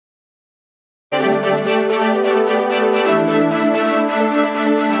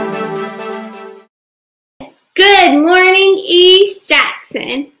East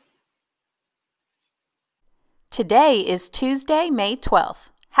Jackson. Today is Tuesday, May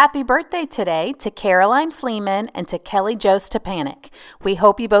 12th. Happy birthday today to Caroline Fleeman and to Kelly Jo Stepanek. We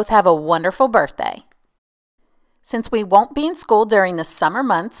hope you both have a wonderful birthday. Since we won't be in school during the summer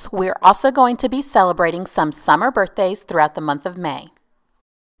months, we're also going to be celebrating some summer birthdays throughout the month of May.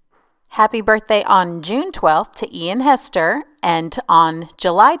 Happy birthday on June 12th to Ian Hester, and on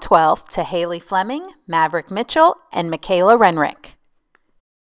July 12th to Haley Fleming, Maverick Mitchell, and Michaela Renrick.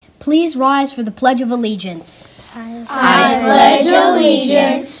 Please rise for the Pledge of Allegiance. I pledge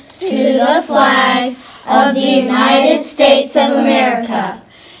allegiance to the flag of the United States of America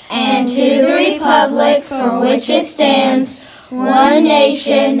and to the republic for which it stands, one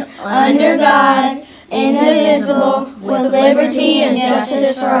nation, under God, indivisible, with liberty and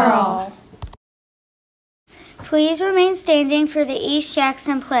justice for all. Please remain standing for the East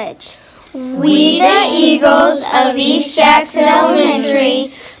Jackson Pledge. We, the Eagles of East Jackson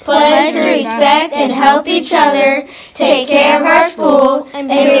Elementary, pledge to respect and help each other, take care of our school, and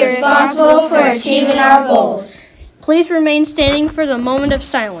be responsible for achieving our goals. Please remain standing for the moment of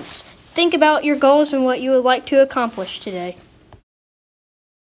silence. Think about your goals and what you would like to accomplish today.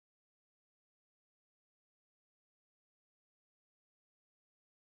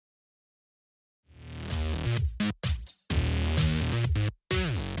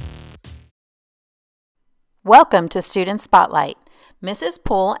 Welcome to Student Spotlight. Mrs.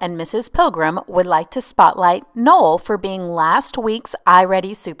 Poole and Mrs. Pilgrim would like to spotlight Noel for being last week's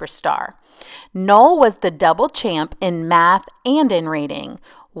iReady Superstar. Noel was the double champ in math and in reading.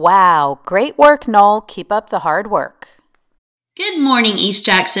 Wow, great work, Noel. Keep up the hard work. Good morning, East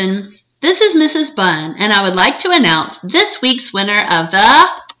Jackson. This is Mrs. Bunn, and I would like to announce this week's winner of the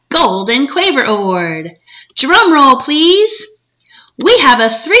Golden Quaver Award. Drum roll, please. We have a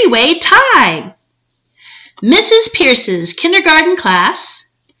three-way tie. Mrs. Pierce's kindergarten class,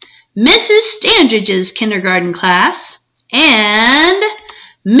 Mrs. Standridge's kindergarten class, and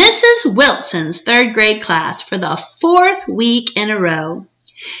Mrs. Wilson's third grade class for the fourth week in a row.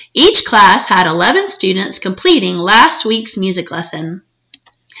 Each class had 11 students completing last week's music lesson.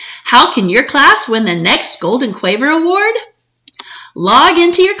 How can your class win the next Golden Quaver Award? Log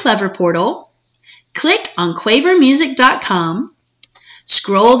into your Clever portal, click on quavermusic.com,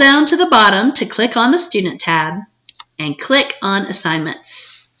 scroll down to the bottom to click on the Student tab, and click on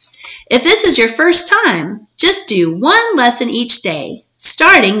Assignments. If this is your first time, just do one lesson each day,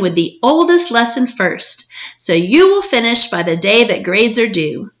 starting with the oldest lesson first, so you will finish by the day that grades are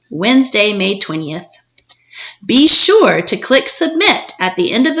due, Wednesday, May 20th. Be sure to click Submit at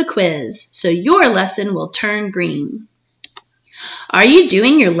the end of the quiz, so your lesson will turn green. Are you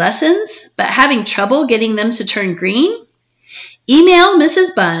doing your lessons, but having trouble getting them to turn green? Email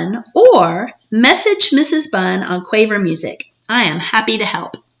Mrs. Bunn or message Mrs. Bunn on Quaver Music. I am happy to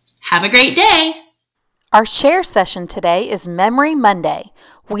help. Have a great day. Our share session today is Memory Monday.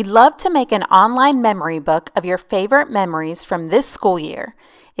 We love to make an online memory book of your favorite memories from this school year.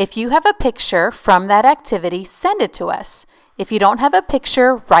 If you have a picture from that activity, send it to us. If you don't have a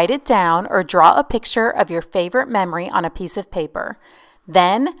picture, write it down or draw a picture of your favorite memory on a piece of paper.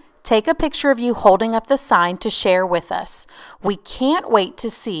 Then, take a picture of you holding up the sign to share with us. We can't wait to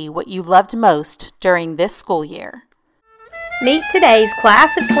see what you loved most during this school year. Meet today's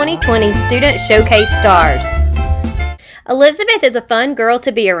Class of 2020 Student Showcase Stars. Elizabeth is a fun girl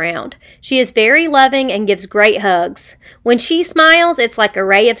to be around. She is very loving and gives great hugs. When she smiles, it's like a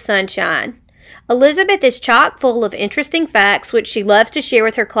ray of sunshine. Elizabeth is chock full of interesting facts which she loves to share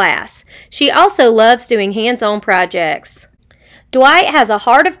with her class. She also loves doing hands-on projects. Dwight has a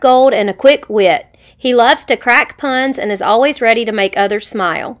heart of gold and a quick wit. He loves to crack puns and is always ready to make others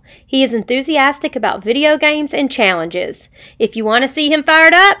smile. He is enthusiastic about video games and challenges. If you want to see him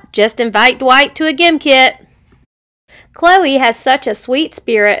fired up, just invite Dwight to a gym kit. Chloe has such a sweet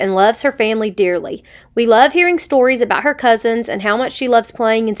spirit and loves her family dearly. We love hearing stories about her cousins and how much she loves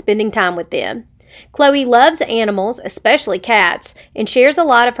playing and spending time with them. Chloe loves animals, especially cats, and shares a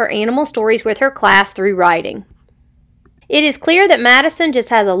lot of her animal stories with her class through writing. It is clear that Madison just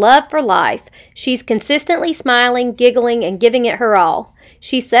has a love for life. She's consistently smiling, giggling, and giving it her all.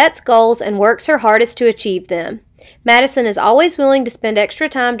 She sets goals and works her hardest to achieve them. Madison is always willing to spend extra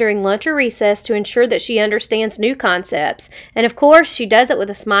time during lunch or recess to ensure that she understands new concepts. And of course, she does it with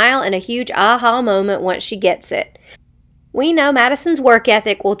a smile and a huge aha moment once she gets it. We know Madison's work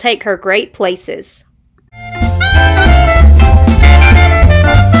ethic will take her great places.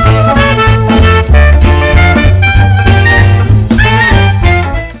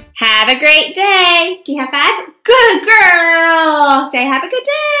 Have a great day. Can you high five? Good girl. Say have a good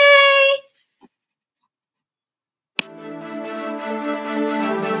day.